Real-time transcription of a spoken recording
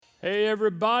Hey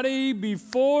everybody,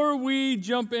 before we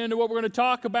jump into what we're going to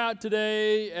talk about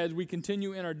today as we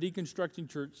continue in our Deconstructing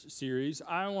Church series,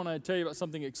 I want to tell you about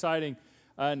something exciting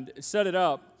and set it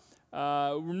up.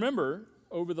 Remember,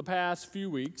 over the past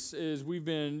few weeks, as we've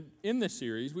been in this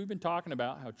series, we've been talking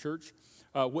about how church,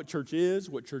 what church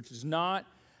is not,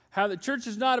 how the church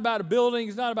is not about a building,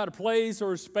 it's not about a place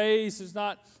or a space, it's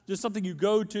not just something you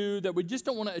go to, that we just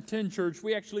don't want to attend church.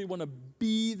 We actually want to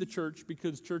be the church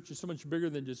because church is so much bigger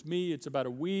than just me. It's about a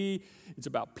we, it's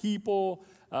about people,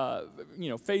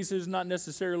 faces, not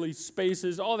necessarily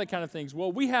spaces, all that kind of things.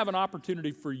 Well, we have an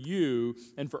opportunity for you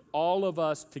and for all of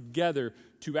us together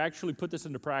to actually put this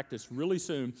into practice really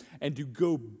soon and to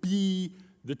go be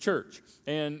the church.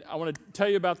 And I want to tell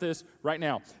you about this right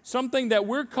now. Something that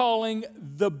we're calling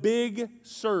the Big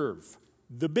Serve.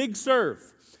 The Big Serve.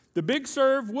 The Big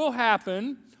Serve will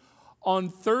happen on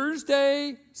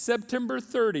Thursday, September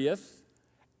 30th,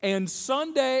 and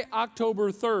Sunday,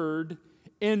 October 3rd,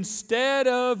 instead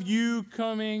of you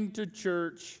coming to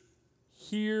church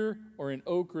here or in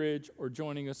Oak Ridge or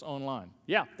joining us online.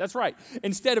 Yeah, that's right.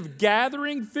 Instead of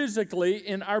gathering physically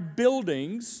in our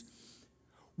buildings,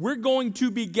 we're going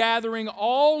to be gathering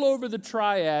all over the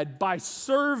Triad by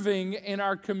serving in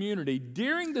our community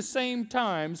during the same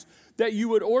times that you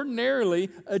would ordinarily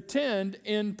attend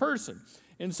in person.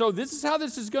 And so this is how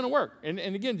this is going to work. And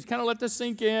again, just kind of let this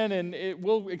sink in, and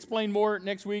we'll explain more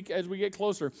next week as we get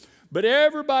closer. But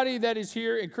everybody that is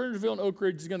here in Kernersville and Oak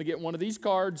Ridge is going to get one of these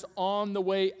cards on the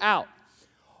way out.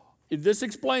 This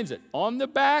explains it. On the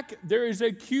back, there is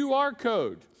a QR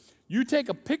code. You take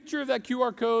a picture of that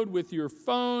QR code with your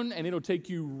phone, and it'll take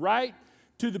you right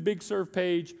to the Big Serve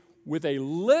page with a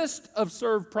list of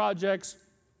serve projects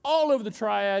all over the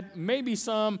Triad, maybe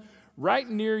some right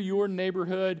near your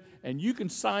neighborhood, and you can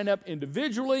sign up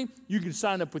individually. You can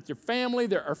sign up with your family.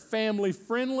 There are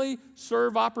family-friendly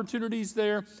serve opportunities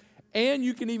there, and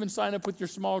you can even sign up with your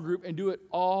small group and do it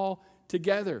all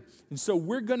together. And so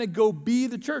we're going to go be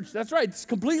the church. That's right. It's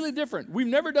completely different. We've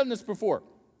never done this before.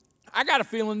 I got a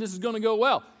feeling this is going to go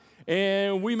well.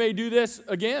 And we may do this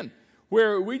again,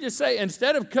 where we just say,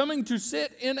 instead of coming to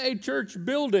sit in a church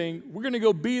building, we're going to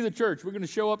go be the church. We're going to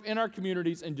show up in our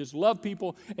communities and just love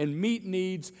people and meet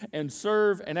needs and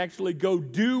serve and actually go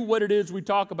do what it is we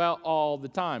talk about all the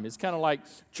time. It's kind of like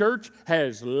church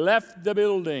has left the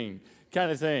building kind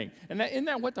of thing. And isn't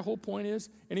that what the whole point is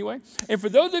anyway? And for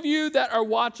those of you that are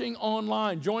watching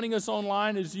online, joining us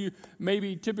online as you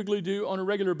maybe typically do on a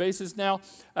regular basis now,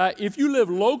 if you live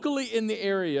locally in the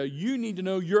area, you need to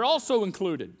know you're also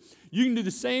included. You can do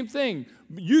the same thing.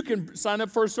 You can sign up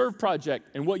for a serve project.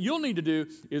 And what you'll need to do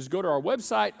is go to our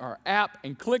website, our app,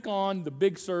 and click on the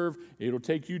Big Serve. It'll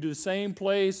take you to the same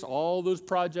place, all those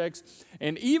projects.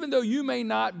 And even though you may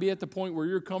not be at the point where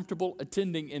you're comfortable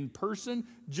attending in person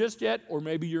just yet, or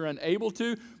maybe you're unable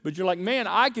to, but you're like, man,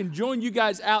 I can join you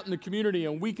guys out in the community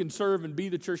and we can serve and be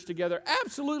the church together.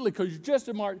 Absolutely, because you're just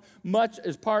as much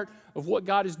as part of what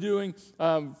God is doing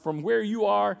from where you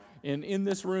are and in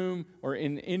this room or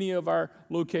in any of our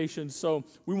locations. So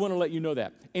we want to let you know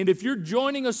that. And if you're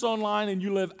joining us online and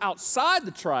you live outside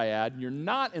the Triad, and you're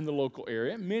not in the local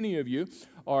area, many of you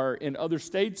are in other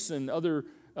states and other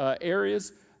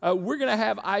areas, we're going to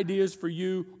have ideas for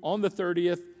you on the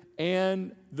 30th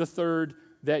and the 3rd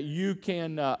that you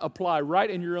can apply right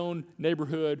in your own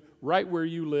neighborhood, right where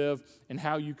you live, and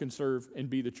how you can serve and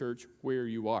be the church where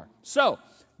you are. So,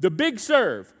 the Big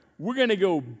Serve, we're going to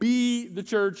go be the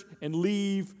church and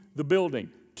leave the building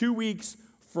 2 weeks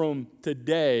from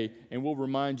today, and we'll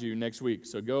remind you next week.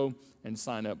 So go and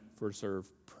sign up for a Serve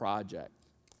project.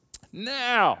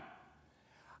 Now,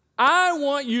 I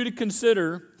want you to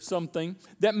consider something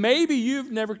that maybe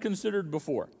you've never considered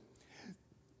before.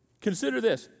 Consider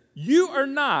this. You are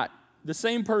not the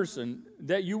same person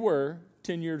that you were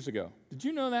 10 years ago. Did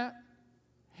you know that?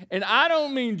 And I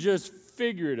don't mean just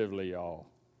figuratively, y'all.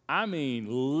 I mean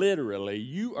literally.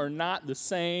 You are not the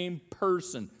same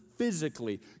person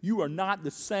physically. You are not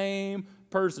the same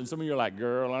person. Some of you are like,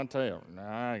 girl, I'll tell you,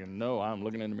 I know I'm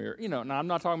looking in the mirror. No, I'm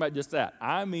not talking about just that.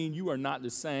 I mean you are not the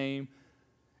same.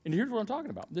 And here's what I'm talking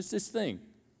about. This thing.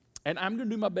 And I'm going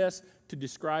to do my best to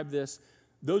describe this.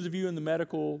 Those of you in the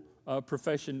medical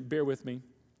profession, bear with me.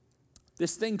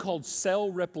 This thing called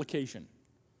cell replication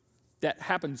that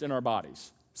happens in our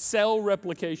bodies. Cell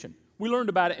replication. We learned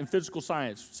about it in physical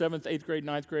science, 7th, 8th grade,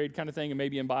 9th grade kind of thing, and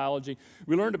maybe in biology.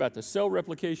 We learned about the cell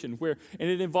replication, and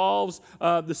it involves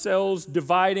the cells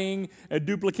dividing and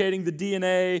duplicating the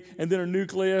DNA, and then a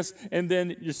nucleus, and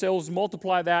then your cells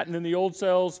multiply that, and then the old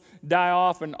cells die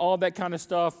off, and all that kind of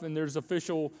stuff, and there's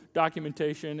official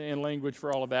documentation and language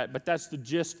for all of that, but that's the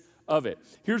gist of it.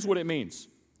 Here's what it means,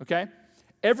 okay?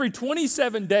 Every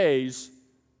 27 days,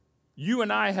 you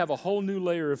and I have a whole new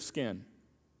layer of skin.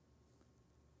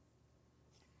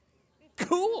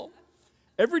 Cool.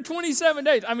 Every 27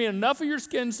 days. I mean, enough of your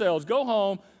skin cells. Go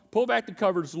home, pull back the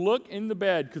covers, look in the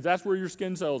bed, because that's where your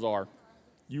skin cells are.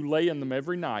 You lay in them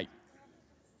every night.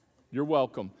 You're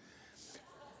welcome.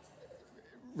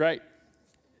 Right?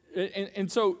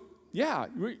 And so, yeah,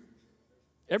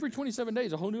 every 27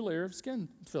 days, a whole new layer of skin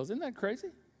cells. Isn't that crazy?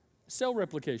 Cell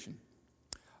replication.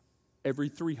 Every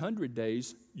 300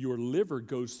 days, your liver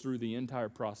goes through the entire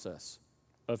process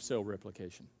of cell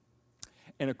replication.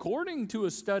 And according to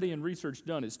a study and research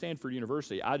done at Stanford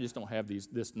University, I just don't have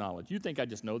this knowledge. You think I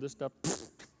just know this stuff?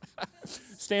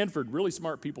 Stanford, really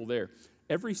smart people there.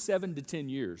 Every 7 to 10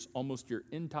 years, almost your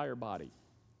entire body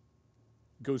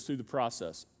goes through the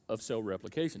process of cell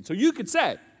replication. So you could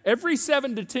say, every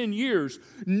 7 to 10 years,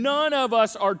 none of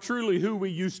us are truly who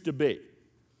we used to be.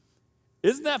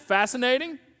 Isn't that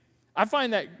fascinating? I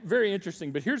find that very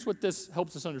interesting, but here's what this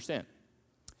helps us understand.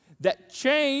 That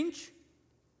change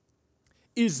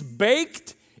is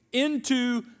baked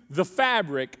into the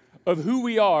fabric of who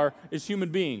we are as human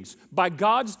beings. By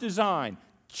God's design,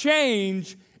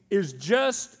 change is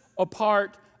just a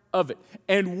part of it.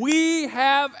 And we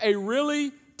have a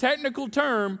really technical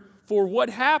term for what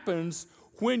happens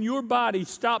when your body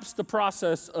stops the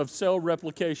process of cell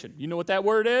replication. You know what that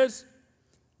word is?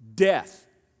 Death.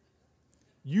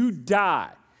 You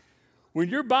die. When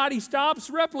your body stops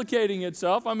replicating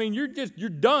itself, I mean, you're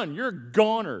done. You're a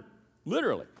goner,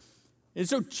 literally. And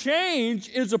so change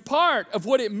is a part of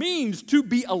what it means to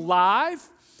be alive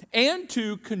and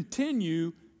to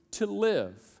continue to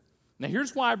live. Now,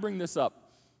 here's why I bring this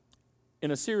up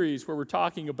in a series where we're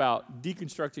talking about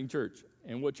deconstructing church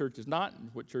and what church is not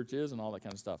and what church is and all that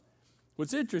kind of stuff.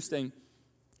 What's interesting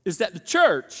is that the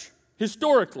church,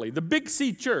 historically, the Big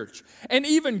C church, and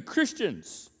even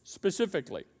Christians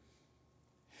specifically,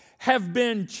 have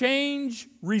been change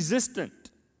resistant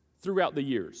throughout the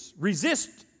years.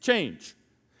 Resist change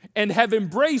and have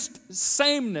embraced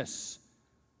sameness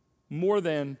more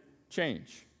than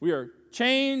change. We are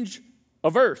change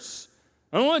averse.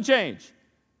 I don't want to change,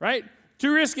 right?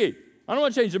 Too risky. I don't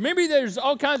want to change. Maybe there's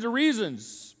all kinds of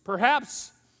reasons.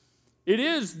 Perhaps it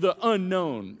is the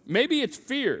unknown. Maybe it's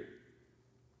fear.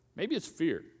 Maybe it's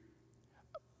fear.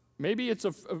 Maybe it's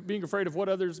being afraid of what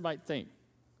others might think.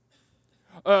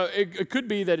 It could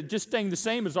be that just staying the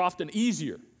same is often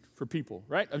easier for people,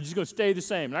 right? I'm just going to stay the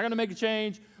same. I'm not going to make a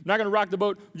change. I'm not going to rock the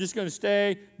boat. I'm just going to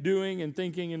stay doing and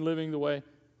thinking and living the way.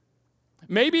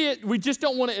 Maybe we just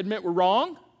don't want to admit we're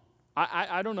wrong.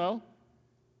 I don't know.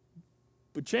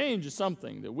 But change is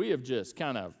something that we have just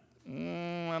kind of,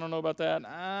 I don't know about that.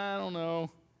 I don't know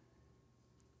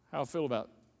how I feel about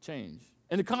change.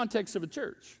 In the context of a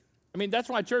church. I mean, that's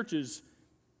why churches,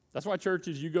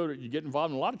 you get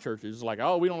involved in a lot of churches. It's like,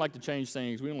 oh, we don't like to change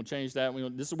things. We don't change that.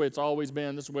 This is the way it's always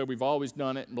been. This is the way we've always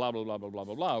done it, and blah, blah, blah, blah, blah,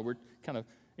 blah, blah. We're kind of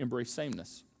embrace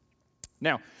sameness.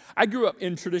 Now, I grew up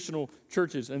in traditional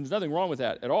churches, and there's nothing wrong with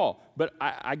that at all. But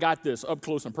I got this up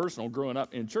close and personal growing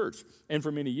up in church. And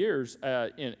for many years,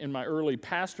 in my early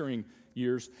pastoring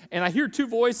years, and I hear two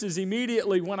voices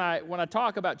immediately when I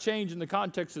talk about change in the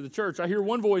context of the church. I hear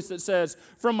one voice that says,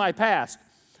 from my past,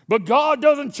 but God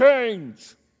doesn't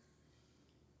change.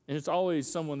 And it's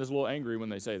always someone that's a little angry when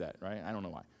they say that, right? I don't know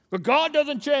why. But God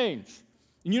doesn't change.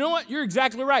 And you know what? You're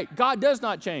exactly right. God does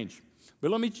not change. But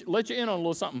let me let you in on a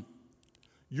little something.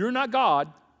 You're not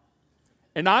God,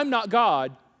 and I'm not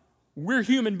God. We're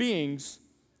human beings,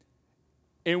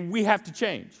 and we have to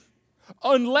change.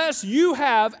 Unless you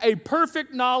have a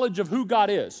perfect knowledge of who God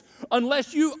is,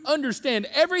 unless you understand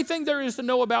everything there is to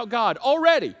know about God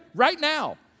already, right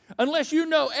now, unless you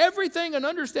know everything and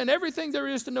understand everything there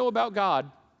is to know about God,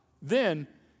 then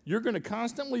you're going to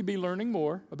constantly be learning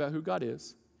more about who God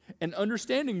is and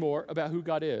understanding more about who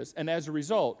God is. And as a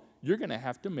result, you're going to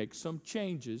have to make some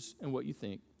changes in what you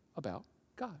think about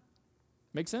God.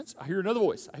 Make sense? I hear another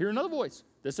voice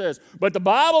that says, but the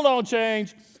Bible don't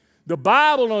change. The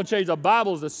Bible don't change. The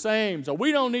Bible's the same, so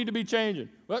we don't need to be changing.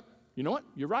 But you know what?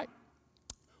 You're right.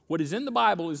 What is in the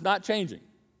Bible is not changing.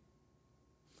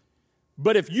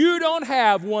 But if you don't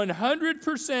have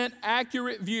 100%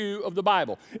 accurate view of the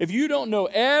Bible, if you don't know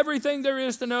everything there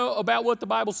is to know about what the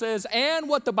Bible says and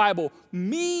what the Bible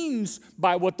means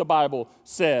by what the Bible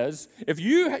says, if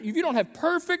you don't have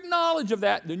perfect knowledge of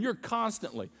that, then you're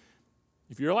constantly,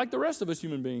 if you're like the rest of us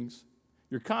human beings,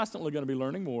 you're constantly going to be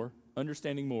learning more,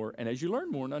 understanding more, and as you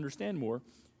learn more and understand more,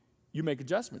 you make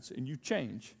adjustments and you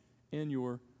change in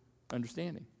your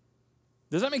understanding.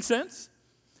 Does that make sense?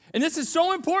 And this is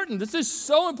so important. This is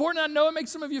so important. I know it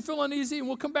makes some of you feel uneasy, and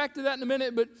we'll come back to that in a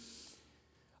minute. But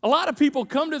a lot of people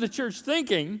come to the church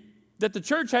thinking that the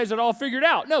church has it all figured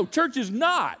out. No, church is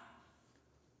not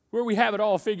where we have it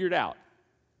all figured out.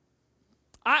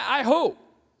 I hope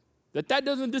that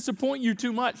doesn't disappoint you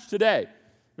too much today.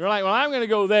 You're like, well, I'm going to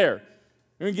go there.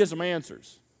 I'm going to get some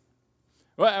answers.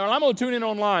 Well, I'm going to tune in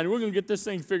online. We're going to get this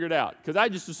thing figured out. Because I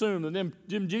just assume that them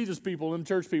Jesus people, them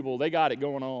church people, they got it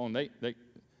going on. They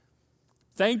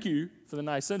Thank you for the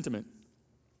nice sentiment.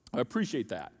 I appreciate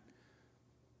that.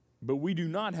 But we do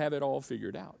not have it all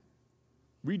figured out.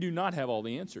 We do not have all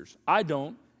the answers. I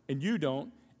don't, and you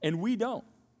don't, and we don't.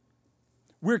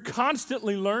 We're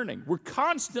constantly learning. We're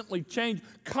constantly changed,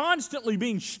 constantly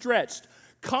being stretched,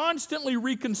 constantly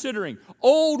reconsidering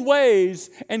old ways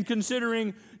and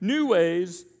considering new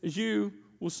ways, as you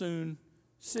will soon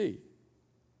see.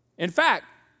 In fact,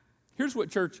 here's what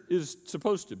church is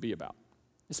supposed to be about.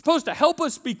 It's supposed to help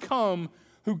us become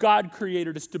who God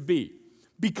created us to be.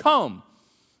 Become.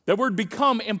 That word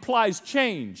become implies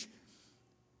change,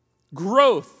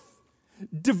 growth,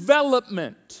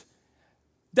 development.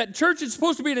 That church is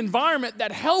supposed to be an environment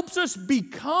that helps us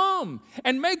become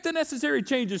and make the necessary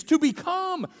changes to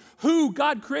become who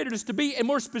God created us to be, and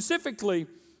more specifically,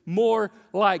 more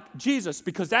like Jesus,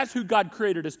 because that's who God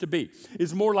created us to be,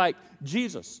 is more like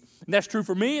Jesus. And that's true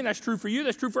for me, and that's true for you,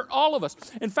 that's true for all of us.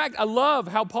 In fact, I love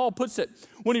how Paul puts it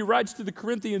when he writes to the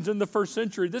Corinthians in the first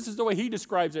century. This is the way he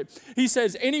describes it. He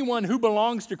says, anyone who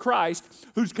belongs to Christ,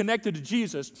 who's connected to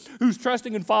Jesus, who's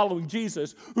trusting and following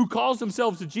Jesus, who calls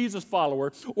themselves a Jesus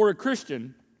follower or a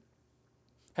Christian,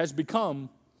 has become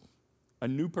a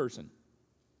new person.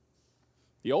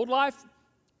 The old life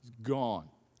is gone.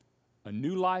 A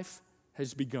new life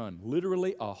has begun.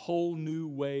 Literally, a whole new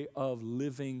way of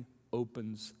living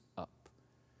opens up.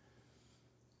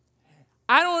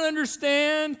 I don't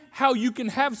understand how you can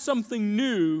have something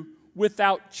new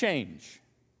without change.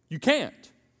 You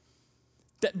can't.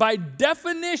 That by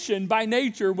definition, by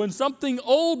nature, when something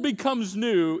old becomes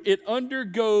new, it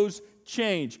undergoes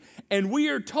change. And we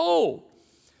are told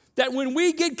that when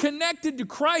we get connected to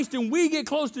Christ and we get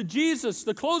close to Jesus,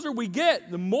 the closer we get,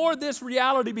 the more this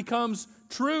reality becomes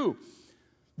true.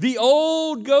 The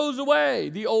old goes away.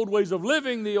 The old ways of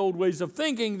living, the old ways of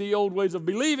thinking, the old ways of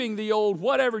believing, the old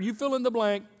whatever, you fill in the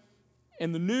blank,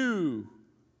 and the new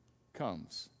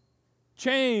comes.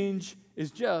 Change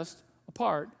is just a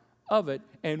part of it,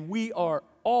 and we are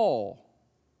all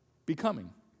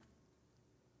becoming.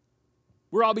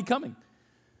 We're all becoming.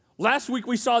 Last week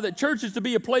we saw that church is to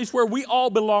be a place where we all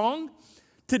belong.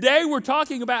 Today we're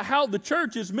talking about how the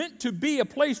church is meant to be a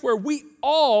place where we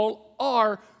all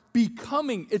are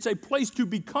becoming. It's a place to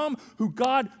become who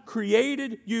God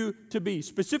created you to be,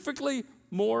 specifically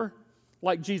more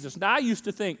like Jesus. Now I used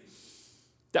to think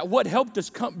that what helped us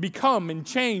become and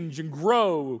change and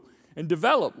grow and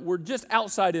develop were just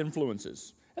outside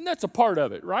influences. And that's a part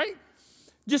of it, right?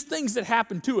 Just things that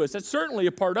happen to us. That's certainly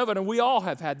a part of it, and we all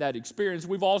have had that experience.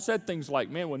 We've all said things like,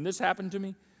 man, when this happened to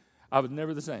me, I was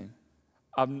never the same.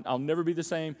 I'll never be the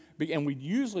same. And we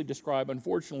usually describe,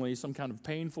 unfortunately, some kind of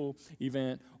painful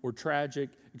event or tragic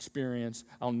experience.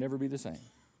 I'll never be the same.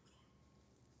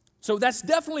 So that's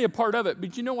definitely a part of it.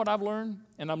 But you know what I've learned?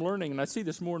 And I'm learning, and I see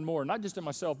this more and more, not just in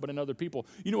myself, but in other people.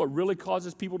 You know what really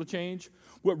causes people to change?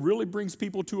 What really brings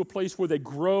people to a place where they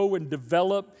grow and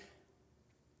develop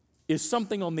is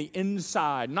something on the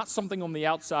inside, not something on the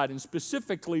outside, and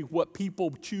specifically what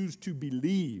people choose to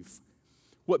believe.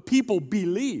 What people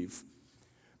believe.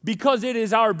 Because it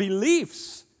is our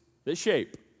beliefs that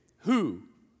shape who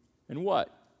and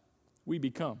what we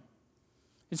become.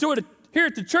 And so here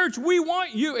at the church, we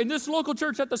want you, in this local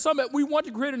church at the Summit, we want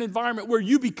to create an environment where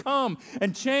you become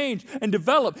and change and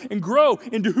develop and grow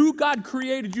into who God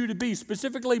created you to be,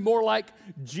 specifically more like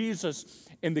Jesus.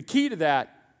 And the key to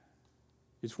that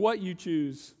is what you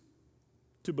choose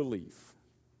to believe.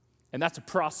 And that's a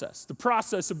process. The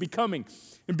process of becoming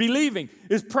and believing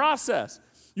is process.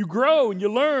 You grow and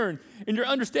you learn and you're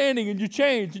understanding and you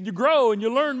change and you grow and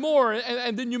you learn more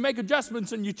and then you make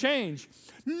adjustments and you change.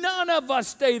 None of us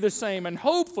stay the same, and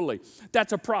hopefully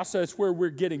that's a process where we're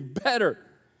getting better.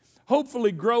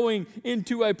 Hopefully growing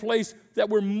into a place that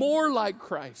we're more like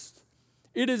Christ.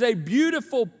 It is a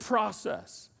beautiful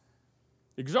process.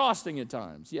 Exhausting at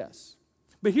times, yes.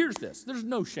 But here's this. There's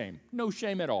no shame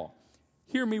at all.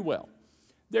 Hear me well.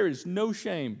 There is no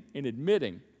shame in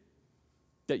admitting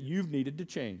that you've needed to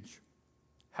change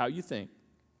how you think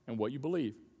and what you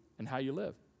believe and how you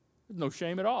live. There's no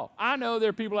shame at all. I know there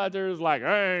are people out there who's like,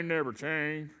 I ain't never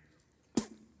changed.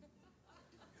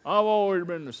 I've always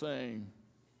been the same.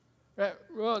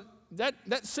 Well,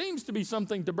 that seems to be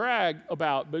something to brag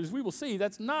about, but as we will see,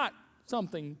 that's not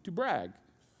something to brag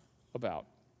about.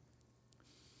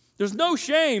 There's no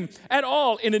shame at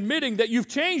all in admitting that you've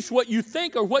changed what you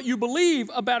think or what you believe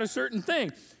about a certain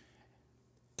thing.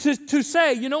 To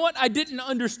say, you know what, I didn't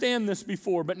understand this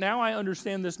before, but now I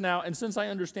understand this now, and since I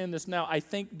understand this now, I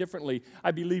think differently,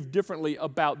 I believe differently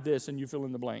about this, and you fill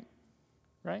in the blank,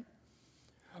 right?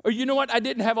 Or you know what, I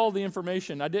didn't have all the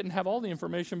information. I didn't have all the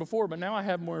information before, but now I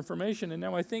have more information, and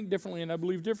now I think differently, and I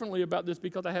believe differently about this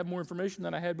because I have more information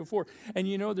than I had before. And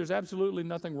you know, there's absolutely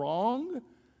nothing wrong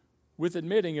with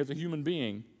admitting as a human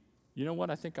being, you know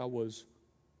what, I think I was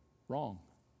wrong.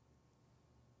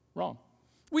 Wrong.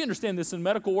 We understand this in the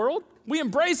medical world. We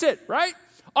embrace it, right?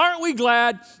 Aren't we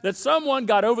glad that someone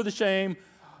got over the shame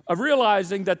of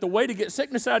realizing that the way to get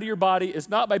sickness out of your body is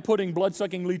not by putting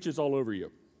blood-sucking leeches all over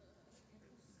you?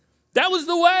 That was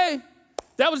the way.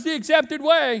 That was the accepted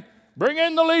way. Bring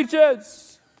in the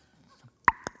leeches.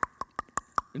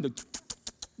 And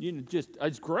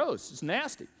it's gross. It's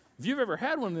nasty. If you've ever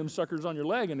had one of them suckers on your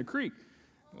leg in the creek,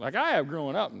 like I have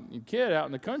growing up, a kid out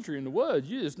in the country in the woods,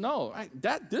 you just know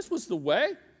this was the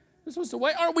way. This was the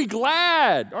way. Aren't we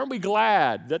glad? Aren't we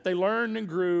glad that they learned and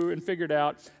grew and figured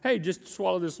out, hey, just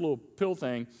swallow this little pill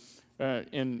thing,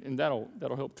 and that'll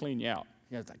help clean you out.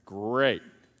 You know, it's like, great,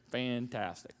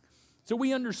 fantastic. So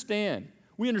we understand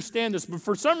this, but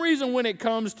for some reason when it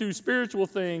comes to spiritual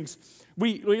things,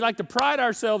 we like to pride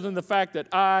ourselves in the fact that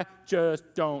I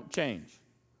just don't change.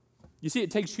 You see,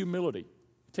 it takes humility.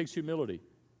 It takes humility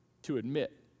to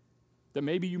admit that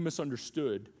maybe you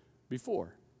misunderstood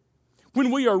before. When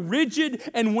we are rigid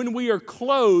and when we are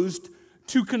closed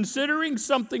to considering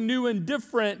something new and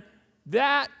different,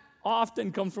 that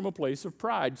often comes from a place of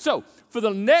pride. So, for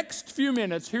the next few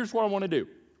minutes, here's what I want to do.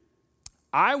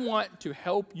 I want to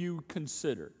help you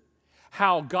consider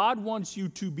how God wants you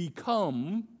to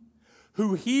become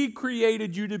who He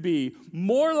created you to be,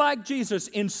 more like Jesus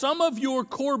in some of your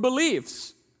core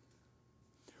beliefs.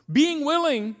 Being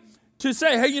willing to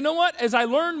say, hey, you know what? As I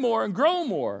learn more and grow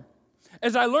more,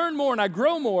 as I learn more and I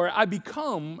grow more, I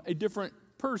become a different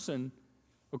person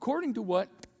according to what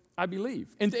I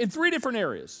believe. In three different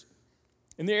areas.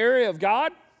 In the area of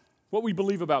God, what we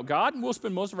believe about God, and we'll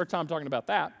spend most of our time talking about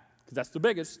that, because that's the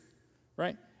biggest,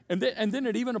 right? And then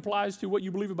it even applies to what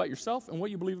you believe about yourself and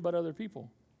what you believe about other people.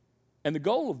 And the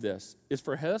goal of this is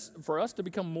for us to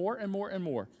become more and more and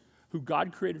more who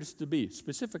God created us to be,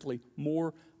 specifically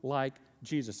more like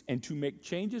Jesus, and to make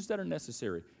changes that are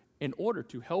necessary in order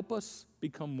to help us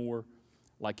become more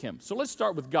like Him. So let's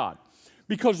start with God,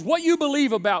 because what you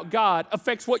believe about God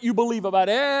affects what you believe about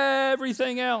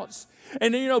everything else.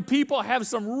 And you know, people have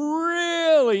some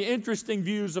really interesting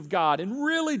views of God and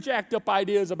really jacked up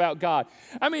ideas about God.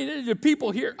 I mean, the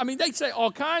people here, they say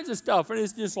all kinds of stuff, and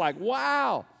it's just like,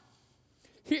 wow.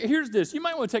 Here's this. You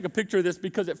might want to take a picture of this,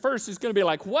 because at first it's going to be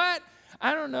like, what?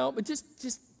 I don't know, but just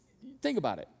think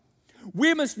about it.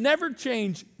 We must never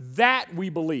change that we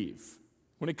believe.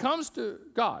 When it comes to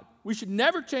God, we should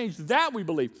never change that we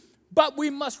believe, but we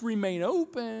must remain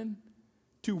open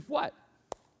to what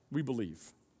we believe.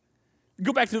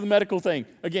 Go back to the medical thing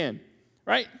again,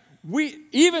 right?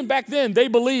 Even back then, they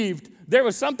believed there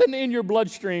was something in your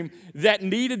bloodstream that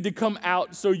needed to come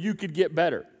out so you could get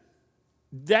better.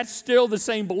 That's still the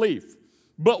same belief.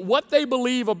 But what they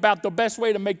believe about the best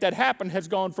way to make that happen has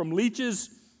gone from leeches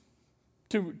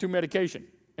to medication.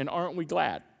 And aren't we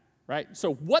glad, right?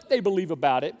 So what they believe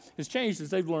about it has changed as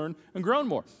they've learned and grown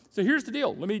more. So here's the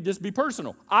deal. Let me just be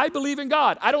personal. I believe in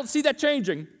God. I don't see that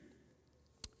changing.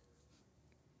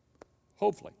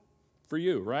 Hopefully. For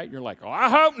you, right? You're like, oh, I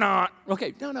hope not.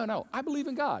 Okay, no. I believe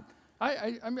in God.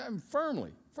 I'm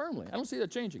firmly. I don't see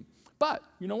that changing. But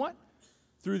you know what?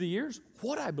 Through the years,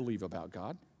 what I believe about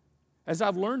God, as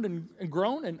I've learned and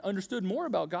grown and understood more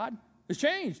about God, has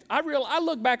changed. I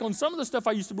look back on some of the stuff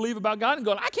I used to believe about God and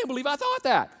go, I can't believe I thought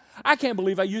that. I can't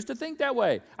believe I used to think that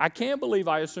way. I can't believe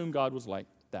I assumed God was like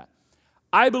that.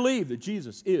 I believe that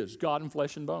Jesus is God in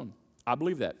flesh and bone. I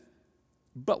believe that.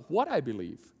 But what I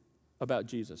believe about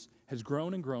Jesus has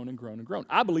grown and grown and grown and grown.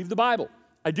 I believe the Bible.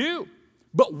 I do.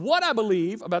 But what I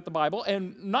believe about the Bible,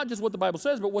 and not just what the Bible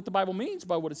says, but what the Bible means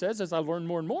by what it says as I learn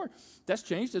more and more, that's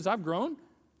changed as I've grown.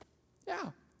 Yeah.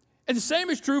 And the same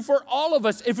is true for all of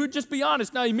us, if we just be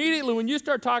honest. Now, immediately when you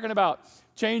start talking about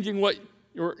changing what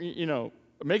you're,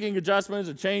 making adjustments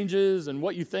and changes and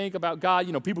what you think about God,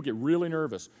 people get really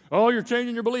nervous. Oh, you're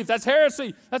changing your belief. That's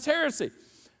heresy. That's heresy.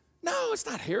 No, it's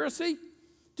not heresy.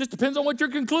 It just depends on what your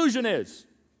conclusion is.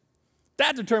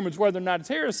 That determines whether or not it's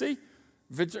heresy.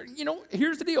 If it's,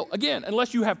 here's the deal. Again,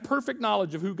 unless you have perfect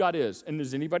knowledge of who God is, and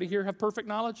does anybody here have perfect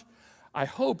knowledge? I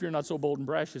hope you're not so bold and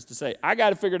brash as to say, I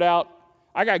got it figured out.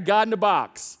 I got God in a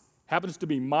box. Happens to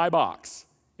be my box.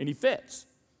 And he fits,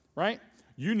 right?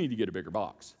 You need to get a bigger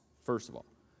box, first of all.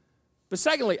 But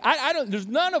secondly, there's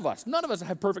none of us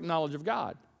have perfect knowledge of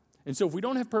God. And so if we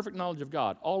don't have perfect knowledge of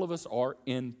God, all of us are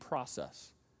in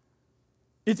process.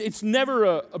 It's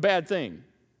never a bad thing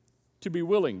to be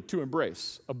willing to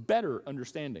embrace a better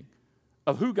understanding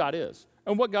of who God is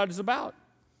and what God is about.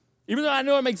 Even though I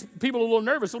know it makes people a little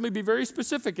nervous, let me be very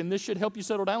specific, and this should help you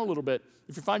settle down a little bit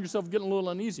if you find yourself getting a little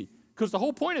uneasy. Because the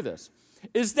whole point of this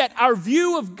is that our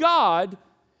view of God,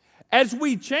 as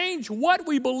we change what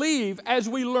we believe, as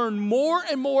we learn more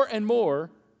and more and more,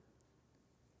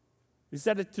 is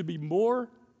that it to be more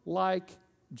like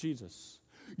Jesus.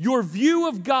 Your view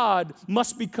of God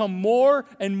must become more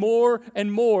and more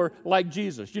and more like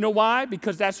Jesus. You know why?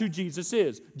 Because that's who Jesus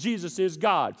is. Jesus is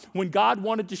God. When God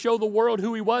wanted to show the world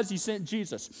who he was, he sent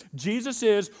Jesus. Jesus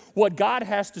is what God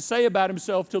has to say about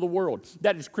himself to the world.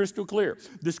 That is crystal clear.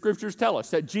 The scriptures tell us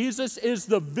that Jesus is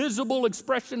the visible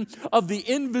expression of the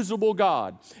invisible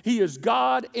God. He is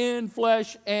God in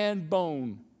flesh and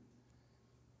bone.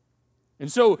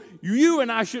 And so you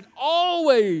and I should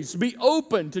always be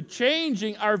open to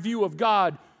changing our view of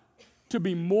God to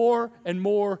be more and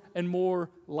more and more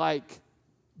like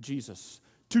Jesus.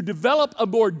 To develop a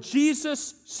more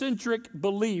Jesus-centric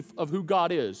belief of who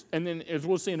God is. And then, as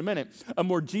we'll see in a minute, a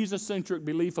more Jesus-centric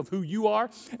belief of who you are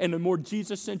and a more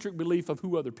Jesus-centric belief of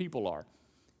who other people are.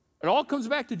 It all comes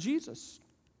back to Jesus.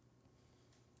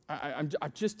 I'm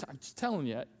just telling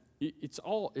you, it's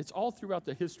all throughout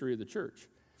the history of the church.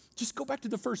 Just go back to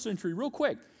the first century real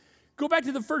quick. Go back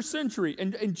to the first century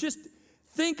and just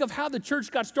think of how the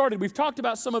church got started. We've talked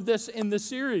about some of this in this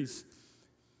series.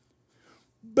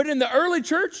 But in the early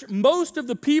church, most of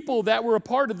the people that were a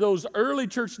part of those early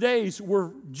church days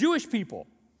were Jewish people.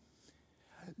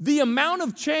 The amount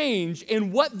of change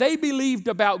in what they believed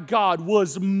about God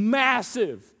was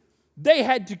massive. They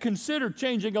had to consider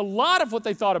changing a lot of what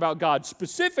they thought about God,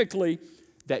 specifically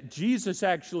that Jesus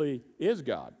actually is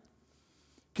God.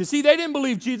 Because, see, they didn't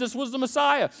believe Jesus was the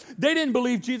Messiah. They didn't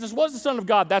believe Jesus was the Son of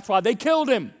God. That's why they killed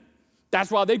him. That's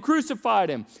why they crucified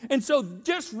him. And so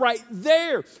just right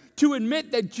there, to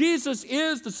admit that Jesus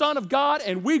is the Son of God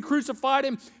and we crucified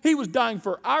him, he was dying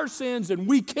for our sins and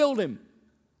we killed him.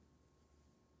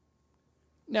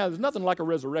 Now, there's nothing like a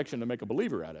resurrection to make a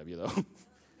believer out of you, though.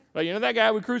 But you know that guy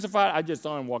we crucified? I just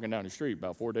saw him walking down the street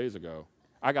about 4 days ago.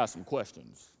 I got some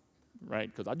questions,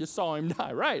 right? Because I just saw him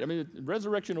die, right? I mean,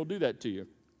 resurrection will do that to you.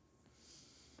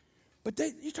 But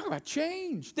you talk about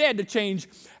change. They had to change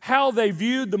how they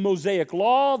viewed the Mosaic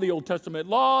law, the Old Testament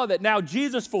law, that now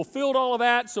Jesus fulfilled all of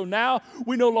that. So now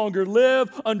we no longer live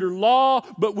under law,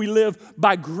 but we live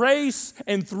by grace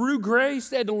and through grace.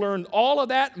 They had to learn all of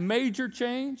that major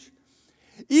change.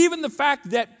 Even the fact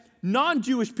that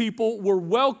non-Jewish people were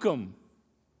welcome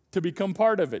to become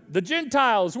part of it. The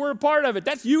Gentiles were a part of it.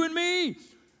 That's you and me.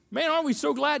 Man, aren't we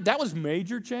so glad? That was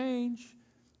major change.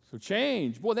 So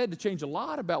change. Boy, they had to change a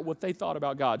lot about what they thought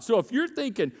about God. So if you're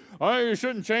thinking, oh, you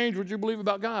shouldn't change what you believe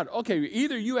about God. Okay,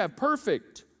 either you have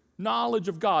perfect knowledge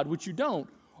of God, which you don't,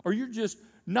 or you're just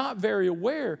not very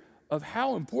aware of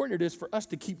how important it is for us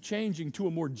to keep changing to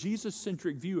a more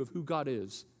Jesus-centric view of who God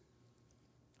is.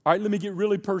 All right, let me get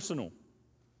really personal.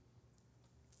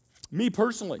 Me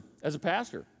personally, as a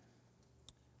pastor,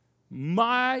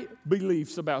 my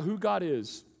beliefs about who God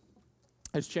is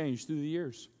has changed through the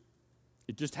years.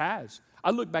 It just has.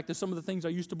 I look back to some of the things I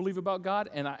used to believe about God,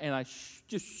 and I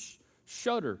just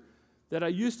shudder that I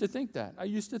used to think that. I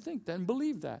used to think that and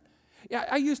believe that. Yeah,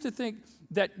 I used to think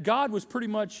that God was pretty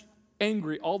much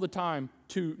angry all the time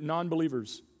to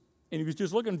non-believers, and he was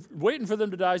just waiting for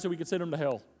them to die so he could send them to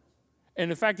hell.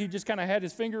 And in fact, he just kind of had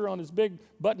his finger on his big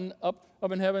button up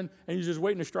in heaven, and he's just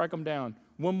waiting to strike them down.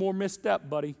 One more misstep,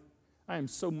 buddy. I am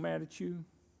so mad at you.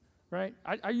 Right?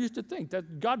 I used to think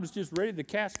that God was just ready to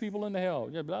cast people into hell.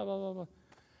 Yeah, blah, blah, blah, blah.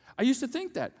 I used to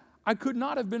think that. I could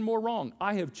not have been more wrong.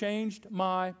 I have changed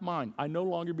my mind. I no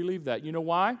longer believe that. You know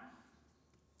why?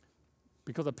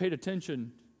 Because I paid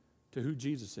attention to who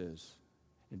Jesus is.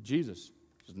 And Jesus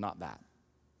is not that.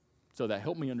 So that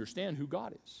helped me understand who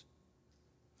God is.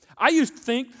 I used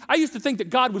to think that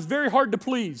God was very hard to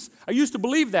please. I used to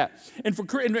believe that. And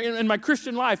in my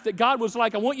Christian life, that God was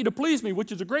like, I want you to please me,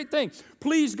 which is a great thing.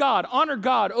 Please God, honor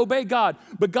God, obey God.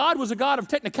 But God was a God of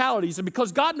technicalities. And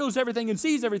because God knows everything and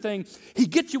sees everything, he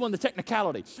gets you on the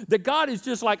technicality. That God is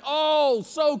just like, oh,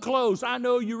 so close. I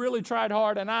know you really tried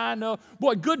hard, and I know,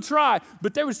 boy, good try.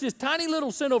 But there was this tiny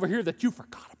little sin over here that you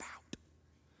forgot about.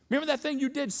 Remember that thing you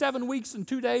did 7 weeks and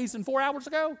 2 days and 4 hours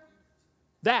ago?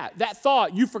 That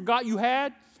thought you forgot you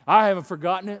had, I haven't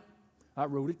forgotten it. I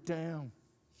wrote it down.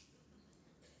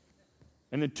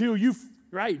 And until you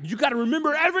got to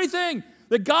remember everything.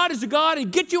 That God is a God and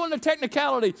get you on the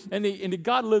technicality. And that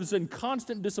God lives in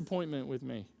constant disappointment with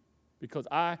me because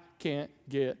I can't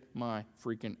get my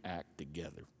freaking act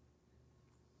together.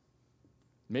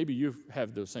 Maybe you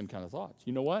have those same kind of thoughts.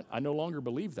 You know what? I no longer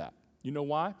believe that. You know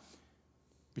why?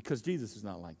 Because Jesus is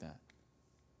not like that.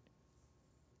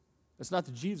 It's not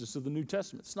the Jesus of the New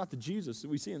Testament. It's not the Jesus that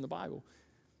we see in the Bible.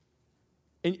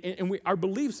 And our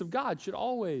beliefs of God should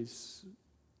always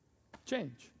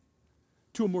change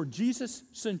to a more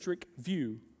Jesus-centric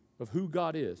view of who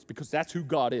God is, because that's who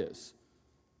God is.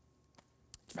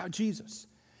 It's about Jesus.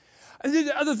 And there's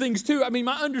other things too. I mean,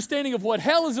 my understanding of what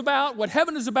hell is about, what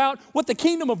heaven is about, what the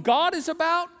kingdom of God is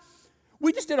about.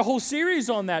 We just did a whole series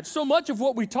on that. So much of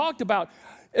what we talked about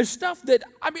is stuff that,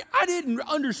 I didn't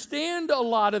understand a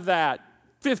lot of that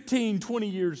 15, 20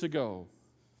 years ago.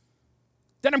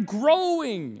 That I'm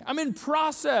growing. I'm in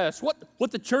process.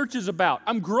 What the church is about.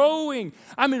 I'm growing.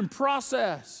 I'm in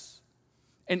process.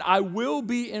 And I will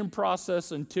be in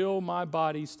process until my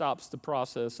body stops the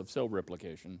process of cell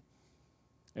replication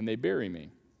and they bury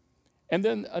me. And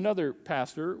then another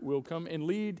pastor will come and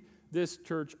lead this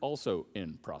church also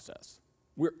in process.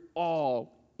 We're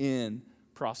all in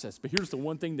process. But here's the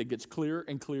one thing that gets clearer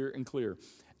and clearer and clearer.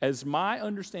 As my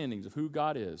understandings of who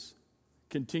God is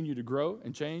continue to grow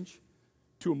and change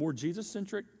to a more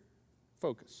Jesus-centric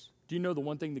focus, do you know the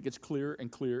one thing that gets clearer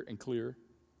and clearer and clearer?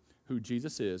 Who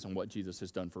Jesus is and what Jesus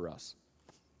has done for us.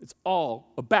 It's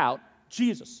all about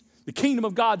Jesus. The kingdom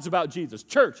of God is about Jesus.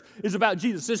 Church is about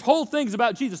Jesus. This whole thing is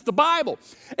about Jesus. The Bible,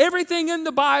 everything in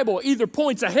the Bible either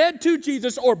points ahead to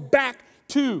Jesus or back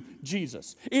to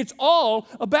Jesus. It's all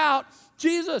about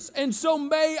Jesus. And so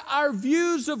may our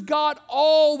views of God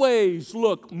always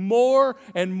look more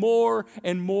and more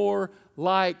and more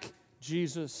like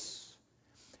Jesus.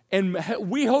 And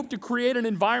we hope to create an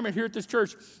environment here at this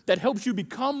church that helps you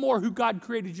become more who God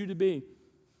created you to be.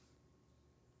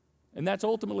 And that's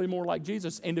ultimately more like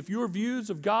Jesus. And if your views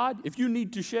of God, if you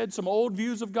need to shed some old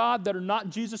views of God that are not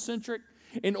Jesus-centric,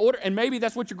 and maybe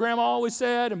that's what your grandma always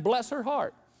said, and bless her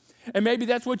heart. And maybe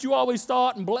that's what you always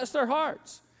thought, and bless their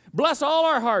hearts. Bless all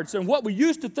our hearts and what we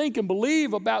used to think and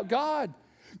believe about God.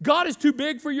 God is too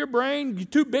big for your brain,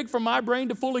 too big for my brain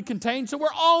to fully contain, so we're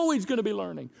always going to be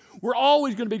learning. We're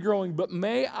always going to be growing, but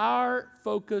may our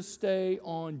focus stay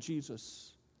on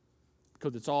Jesus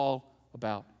because it's all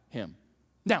about Him.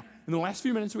 Now, in the last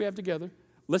few minutes we have together,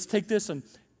 let's take this and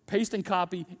paste and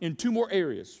copy in two more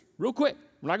areas real quick.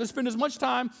 We're not going to spend as much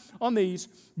time on these,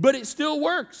 but it still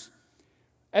works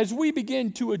as we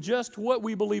begin to adjust what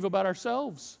we believe about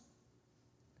ourselves.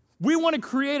 We want to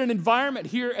create an environment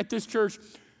here at this church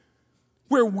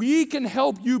where we can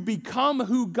help you become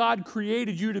who God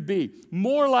created you to be,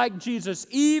 more like Jesus,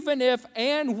 even if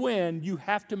and when you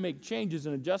have to make changes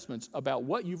and adjustments about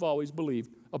what you've always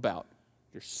believed about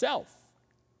yourself.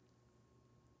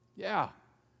 Yeah.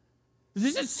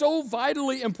 This is so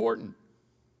vitally important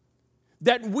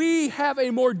that we have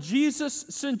a more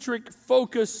Jesus-centric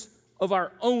focus of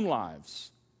our own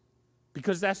lives,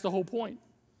 because that's the whole point.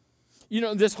 You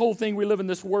know, this whole thing, we live in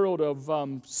this world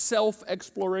of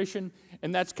self-exploration,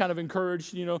 and that's kind of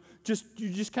encouraged, you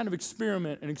just kind of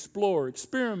experiment and explore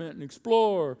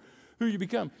who you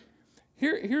become.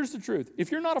 Here's the truth. If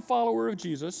you're not a follower of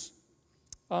Jesus,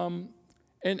 and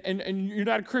you're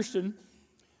not a Christian,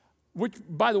 which,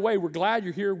 by the way, we're glad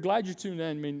you're here, glad you tuned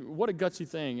in. I mean, what a gutsy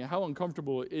thing, how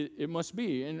uncomfortable it must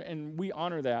be, and we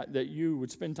honor that you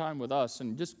would spend time with us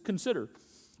and just consider,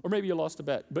 or maybe you lost a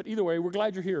bet, but either way, we're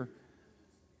glad you're here.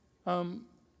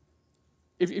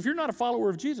 If you're not a follower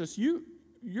of Jesus, you're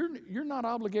not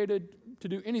obligated to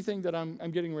do anything that I'm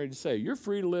getting ready to say. You're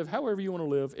free to live however you want to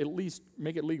live, at least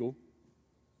make it legal.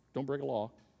 Don't break a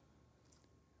law.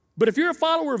 But if you're a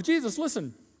follower of Jesus,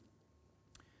 listen,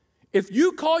 if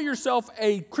you call yourself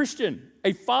a Christian,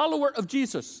 a follower of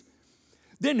Jesus,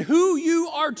 then who you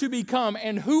are to become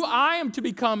and who I am to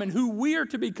become and who we are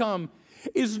to become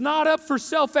is not up for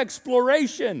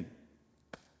self-exploration.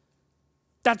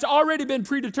 That's already been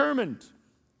predetermined.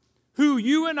 Who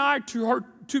you and I are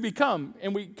to become,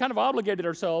 and we kind of obligated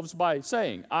ourselves by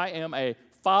saying, I am a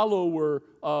follower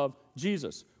of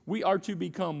Jesus. We are to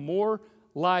become more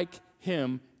like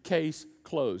Him, case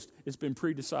closed. It's been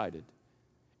pre-decided.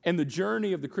 And the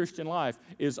journey of the Christian life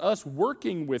is us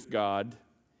working with God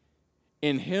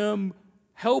and Him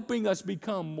helping us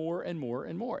become more and more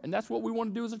and more. And that's what we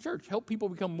want to do as a church, help people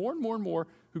become more and more and more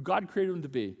who God created them to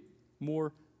be,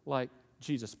 more like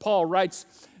Jesus. Paul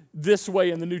writes this way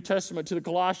in the New Testament to the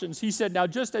Colossians. He said, now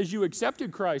just as you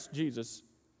accepted Christ Jesus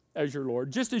as your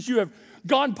Lord, just as you have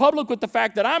gone public with the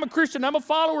fact that I'm a Christian, I'm a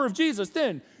follower of Jesus,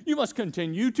 then you must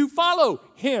continue to follow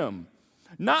him.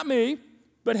 Not me,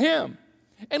 but him.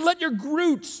 And let your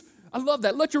roots, I love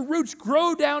that, let your roots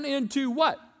grow down into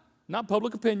what? Not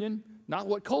public opinion, not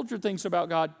what culture thinks about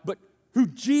God, but who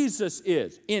Jesus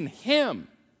is, in him.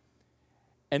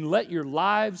 And let your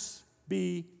lives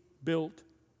be built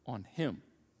on him,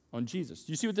 on Jesus.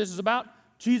 Do you see what this is about?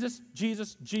 Jesus,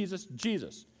 Jesus, Jesus,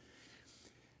 Jesus.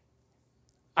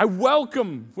 I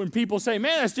welcome when people say,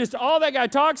 man, that's just all that guy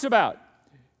talks about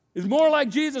is more like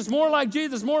Jesus, more like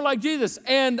Jesus, more like Jesus.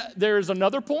 And there's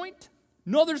another point.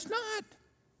 No, there's not.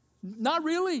 Not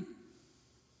really.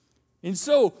 And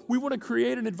so we want to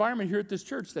create an environment here at this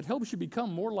church that helps you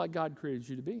become more like God created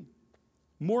you to be.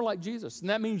 More like Jesus. And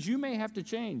that means you may have to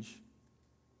change.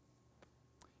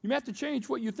 You may have to change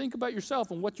what you think about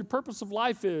yourself and what your purpose of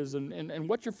life is and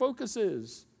what your focus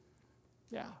is.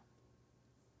 Yeah.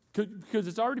 Because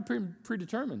it's already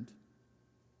predetermined.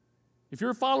 If you're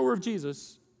a follower of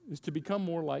Jesus, is to become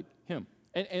more like him.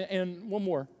 And one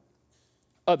more,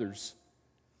 others.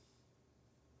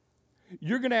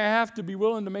 You're going to have to be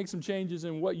willing to make some changes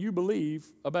in what you believe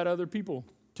about other people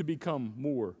to become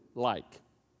more like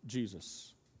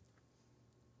Jesus.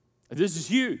 This is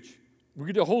huge. We're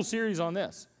going to do a whole series on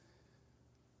this.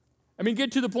 I mean,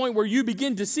 get to the point where you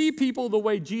begin to see people the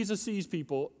way Jesus sees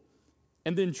people,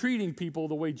 and then treating people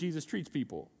the way Jesus treats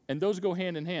people. And those go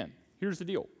hand in hand. Here's the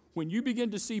deal. When you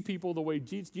begin to see people the way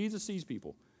Jesus sees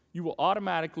people, you will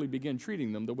automatically begin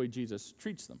treating them the way Jesus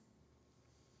treats them.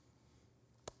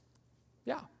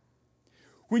 Yeah.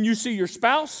 When you see your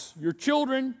spouse, your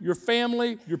children, your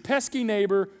family, your pesky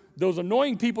neighbor, those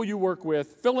annoying people you work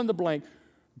with, fill in the blank,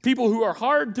 people who are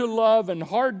hard to love and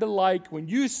hard to like, when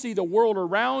you see the world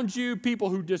around you, people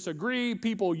who disagree,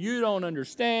 people you don't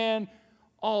understand,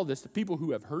 all this, the people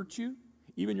who have hurt you,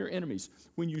 even your enemies.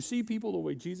 When you see people the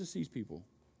way Jesus sees people,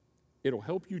 it'll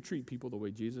help you treat people the way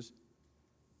Jesus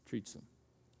treats them.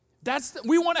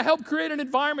 We want to help create an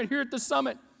environment here at the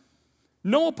summit.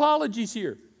 No apologies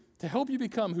here. To help you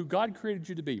become who God created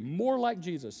you to be, more like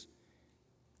Jesus.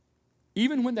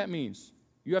 Even when that means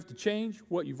you have to change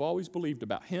what you've always believed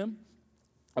about him,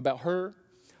 about her,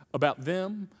 about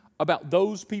them, about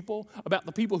those people, about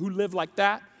the people who live like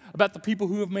that, about the people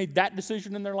who have made that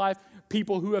decision in their life,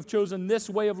 people who have chosen this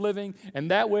way of living and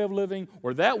that way of living,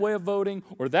 or that way of voting,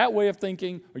 or that way of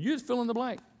thinking, or you just fill in the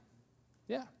blank.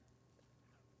 Yeah.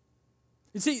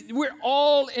 You see, we're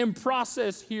all in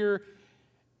process here,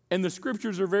 and the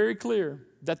scriptures are very clear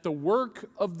that the work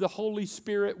of the Holy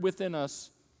Spirit within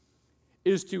us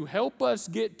is to help us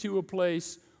get to a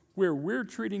place where we're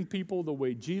treating people the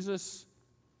way Jesus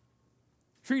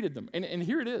treated them. And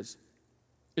here it is.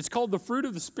 It's called the fruit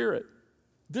of the Spirit.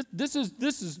 This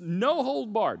is no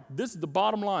hold barred. This is the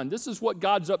bottom line. This is what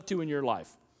God's up to in your life.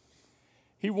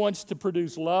 He wants to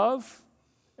produce love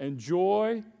and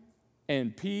joy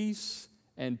and peace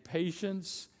and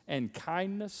patience and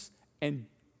kindness and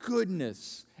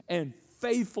goodness and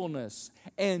faithfulness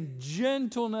and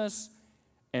gentleness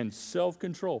and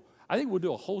self-control. I think we'll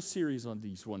do a whole series on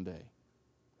these one day.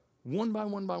 One by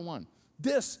one by one.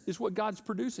 This is what God's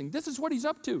producing. This is what he's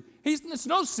up to. It's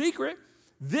no secret.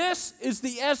 This is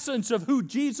the essence of who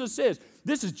Jesus is.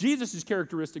 This is Jesus'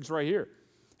 characteristics right here.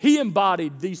 He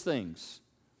embodied these things.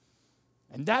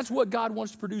 And that's what God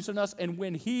wants to produce in us. And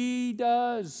when he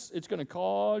does, it's going to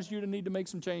cause you to need to make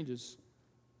some changes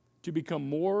to become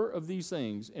more of these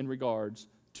things in regards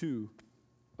to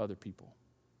other people.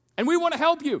 And we want to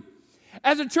help you.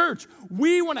 As a church,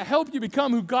 we want to help you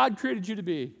become who God created you to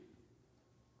be.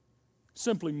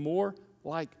 Simply more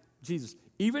like Jesus.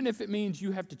 Even if it means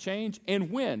you have to change,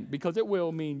 and when, because it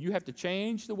will mean you have to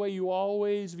change the way you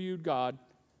always viewed God,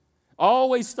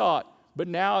 always thought, but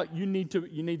now you need to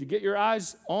get your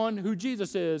eyes on who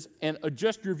Jesus is and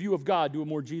adjust your view of God to a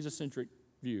more Jesus-centric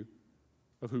view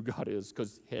of who God is,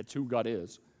 because that's who God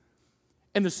is.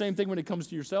 And the same thing when it comes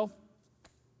to yourself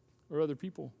or other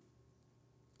people.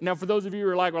 Now, for those of you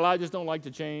who are like, well, I just don't like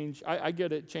to change, I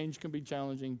get it. Change can be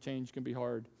challenging. Change can be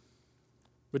hard.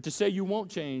 But to say you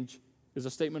won't change is a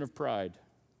statement of pride.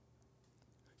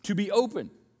 To be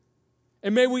open.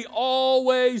 And may we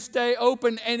always stay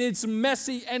open, and it's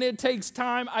messy and it takes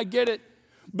time, I get it.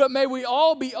 But may we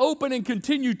all be open and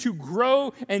continue to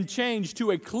grow and change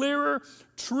to a clearer,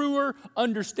 truer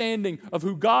understanding of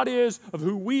who God is, of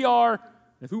who we are,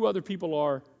 and who other people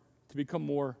are, to become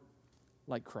more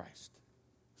like Christ.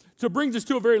 So it brings us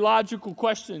to a very logical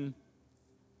question.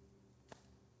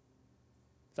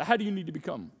 So how do you need to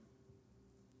become?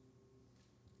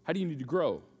 How do you need to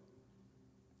grow?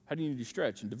 How do you need to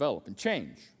stretch and develop and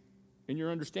change? in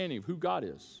your understanding of who God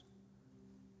is,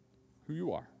 who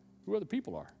you are, who other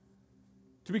people are,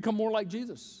 to become more like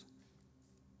Jesus.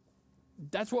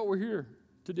 That's what we're here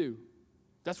to do.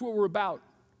 That's what we're about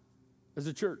as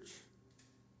a church.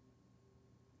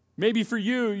 Maybe for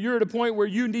you, you're at a point where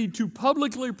you need to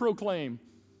publicly proclaim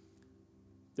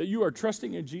that you are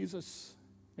trusting in Jesus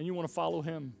and you want to follow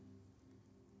him.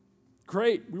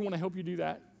 Great, we want to help you do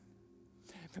that.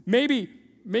 Maybe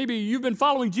you've been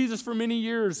following Jesus for many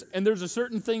years and there's a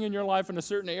certain thing in your life and a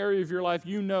certain area of your life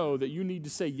you know that you need to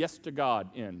say yes to God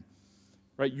in.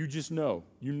 Right? You just know.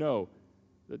 You know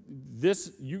that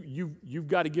this, you've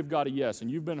got to give God a yes.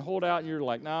 And you've been hold out and you're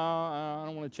like, no, I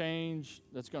don't want to change.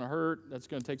 That's going to hurt. That's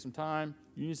going to take some time.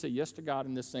 You need to say yes to God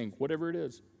in this thing, whatever it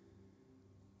is.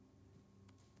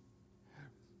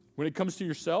 When it comes to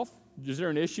yourself, is there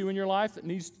an issue in your life that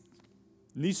needs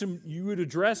some, you would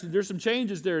address? There's some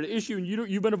changes there, an issue, and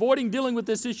you've been avoiding dealing with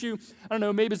this issue. I don't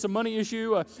know, maybe it's a money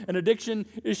issue, an addiction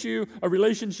issue, a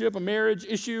relationship, a marriage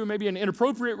issue, maybe an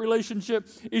inappropriate relationship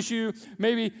issue.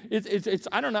 Maybe it's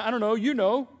I don't know. You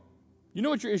know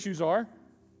what your issues are.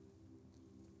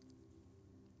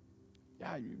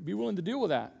 Yeah, be willing to deal with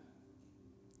that.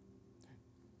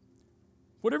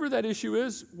 Whatever that issue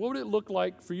is, what would it look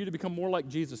like for you to become more like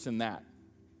Jesus in that?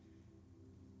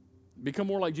 Become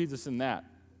more like Jesus in that.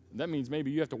 That means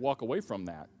maybe you have to walk away from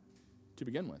that to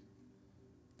begin with.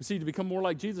 But see, to become more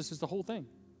like Jesus is the whole thing.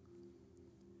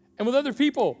 And with other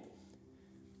people,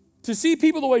 to see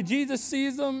people the way Jesus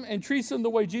sees them and treats them the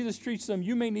way Jesus treats them,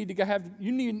 you may need to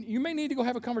go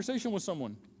have a conversation with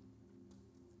someone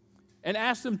and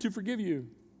ask them to forgive you.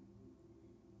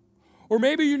 Or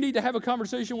maybe you need to have a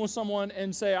conversation with someone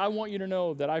and say, I want you to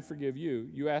know that I forgive you.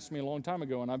 You asked me a long time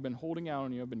ago, and I've been holding out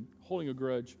on you. I've been holding a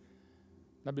grudge.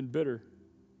 I've been bitter.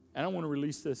 And I want to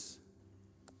release this.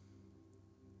 I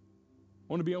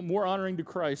want to be more honoring to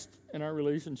Christ in our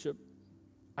relationship.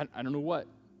 I don't know what.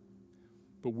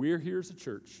 But we're here as a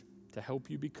church to help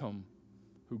you become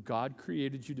who God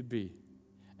created you to be.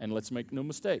 And let's make no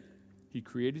mistake, he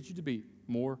created you to be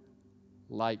more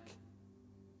like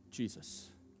Jesus.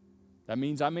 That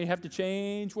means I may have to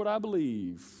change what I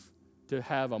believe to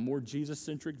have a more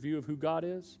Jesus-centric view of who God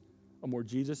is, a more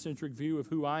Jesus-centric view of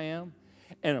who I am,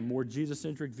 and a more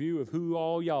Jesus-centric view of who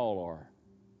all y'all are.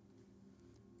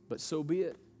 But so be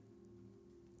it.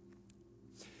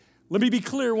 Let me be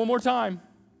clear one more time.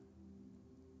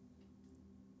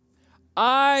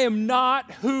 I am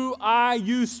not who I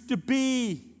used to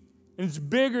be, and it's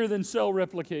bigger than cell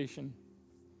replication.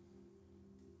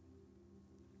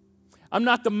 I'm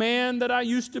not the man that I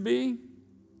used to be.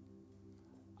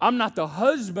 I'm not the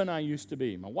husband I used to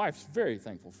be. My wife's very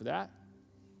thankful for that.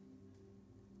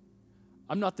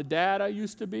 I'm not the dad I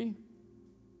used to be.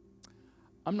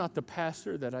 I'm not the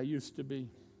pastor that I used to be.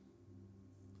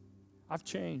 I've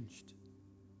changed.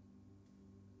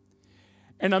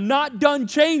 And I'm not done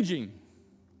changing.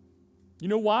 You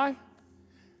know why?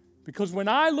 Because when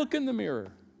I look in the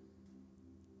mirror,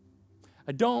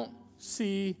 I don't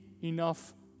see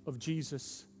enough of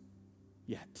Jesus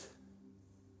yet.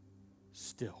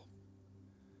 Still.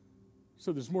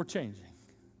 So there's more changing.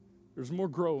 There's more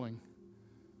growing.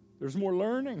 There's more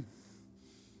learning.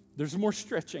 There's more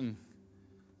stretching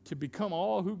to become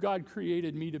all who God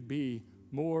created me to be,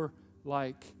 more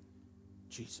like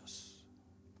Jesus.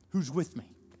 Who's with me?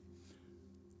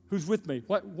 Who's with me?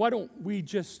 Why don't we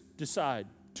just decide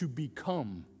to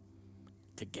become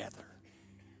together?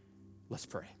 Let's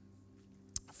pray.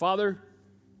 Father,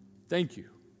 thank you.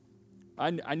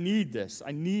 I need this.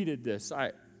 I needed this.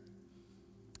 I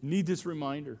need this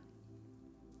reminder.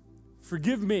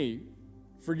 Forgive me.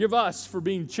 Forgive us for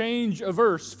being change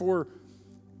averse, for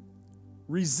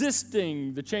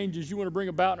resisting the changes you want to bring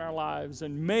about in our lives.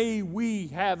 And may we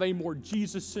have a more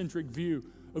Jesus-centric view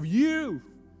of you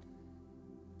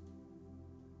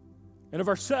and of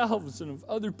ourselves and of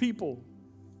other people.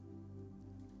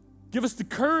 Give us the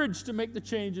courage to make the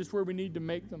changes where we need to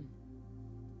make them.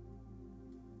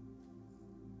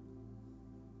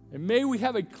 And may we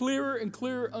have a clearer and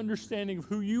clearer understanding of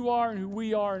who you are and who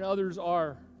we are and others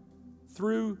are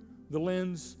through the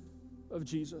lens of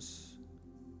Jesus.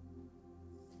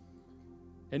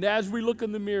 And as we look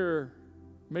in the mirror,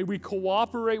 may we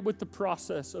cooperate with the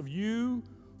process of you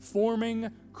forming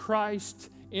Christ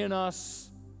in us.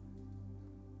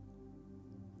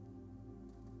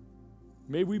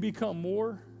 May we become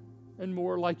more and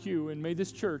more like you, and may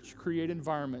this church create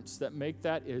environments that make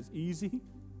that as easy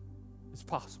as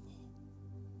possible.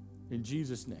 In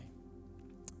Jesus' name,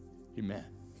 amen.